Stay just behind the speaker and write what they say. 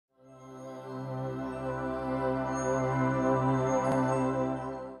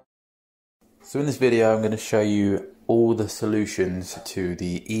So in this video I'm going to show you all the solutions to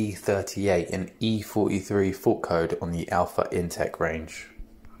the E38 and E43 fault code on the Alpha Intec range.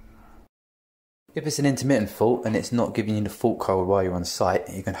 If it's an intermittent fault and it's not giving you the fault code while you're on site,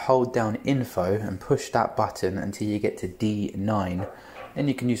 you can hold down info and push that button until you get to D9. Then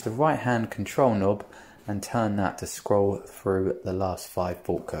you can use the right hand control knob and turn that to scroll through the last 5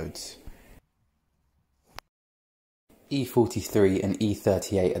 fault codes. E43 and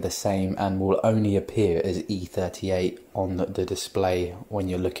E38 are the same and will only appear as E38 on the display when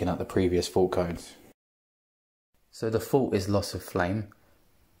you're looking at the previous fault codes. So the fault is loss of flame.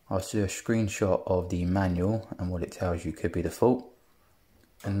 I'll do a screenshot of the manual and what it tells you could be the fault,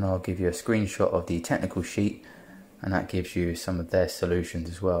 and I'll give you a screenshot of the technical sheet, and that gives you some of their solutions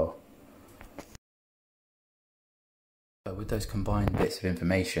as well. So with those combined bits of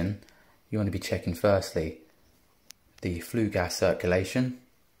information, you want to be checking firstly the flue gas circulation.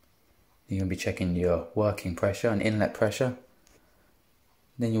 You're going to be checking your working pressure and inlet pressure.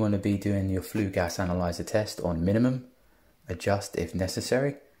 Then you want to be doing your flue gas analyzer test on minimum, adjust if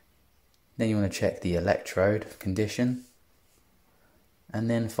necessary. Then you want to check the electrode condition, and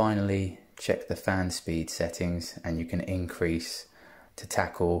then finally check the fan speed settings, and you can increase to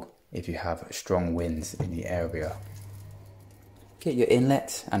tackle if you have strong winds in the area. Get your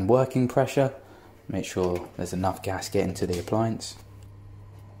inlet and working pressure. Make sure there's enough gas getting to the appliance.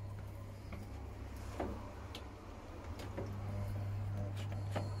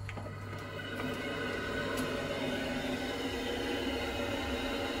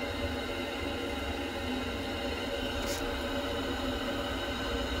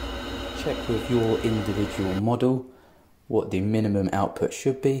 Check with your individual model what the minimum output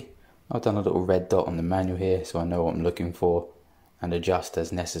should be. I've done a little red dot on the manual here so I know what I'm looking for, and adjust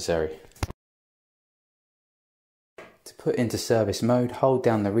as necessary. To put into service mode, hold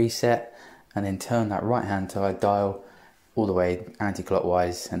down the reset and then turn that right hand side dial all the way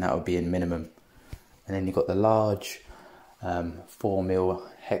anti-clockwise, and that will be in minimum. And then you've got the large 4mm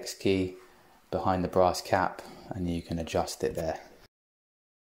hex key behind the brass cap, and you can adjust it there.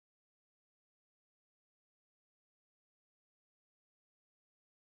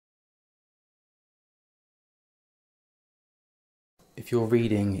 If your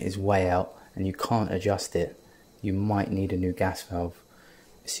reading is way out and you can't adjust it, you might need a new gas valve.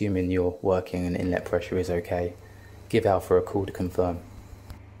 Assuming your working and inlet pressure is okay, give Alpha a call to confirm.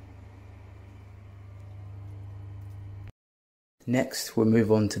 Next, we'll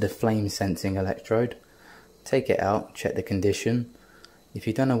move on to the flame sensing electrode. Take it out, check the condition. If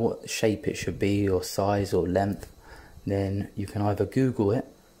you don't know what shape it should be, or size or length, then you can either Google it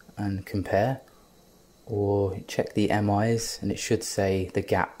and compare, or check the MIs and it should say the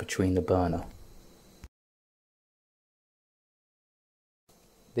gap between the burner.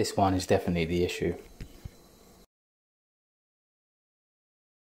 This one is definitely the issue.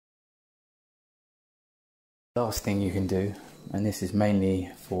 Last thing you can do, and this is mainly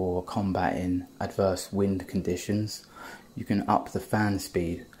for combating adverse wind conditions, you can up the fan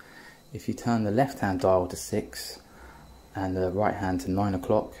speed. If you turn the left hand dial to 6 and the right hand to 9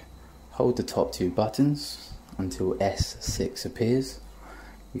 o'clock, hold the top 2 buttons until S6 appears.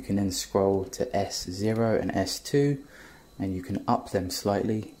 You can then scroll to S0 and S2, and you can up them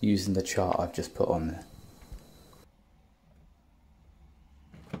slightly using the chart I've just put on there.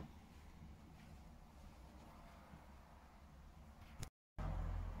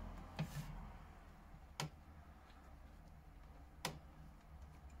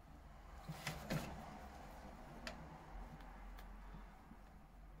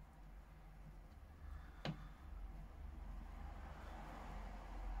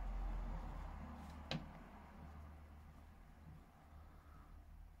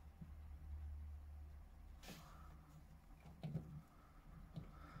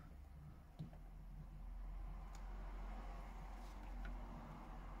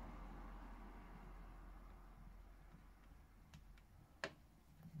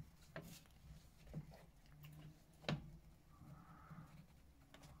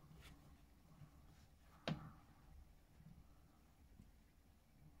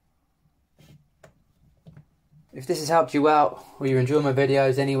 If this has helped you out, or you enjoy my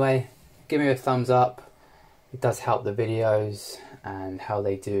videos anyway, give me a thumbs up. It does help the videos and how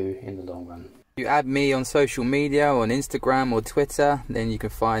they do in the long run. If you add me on social media, on Instagram or Twitter, then you can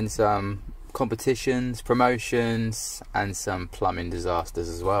find some competitions, promotions, and some plumbing disasters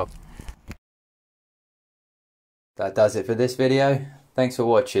as well. That does it for this video. Thanks for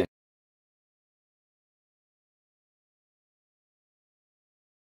watching.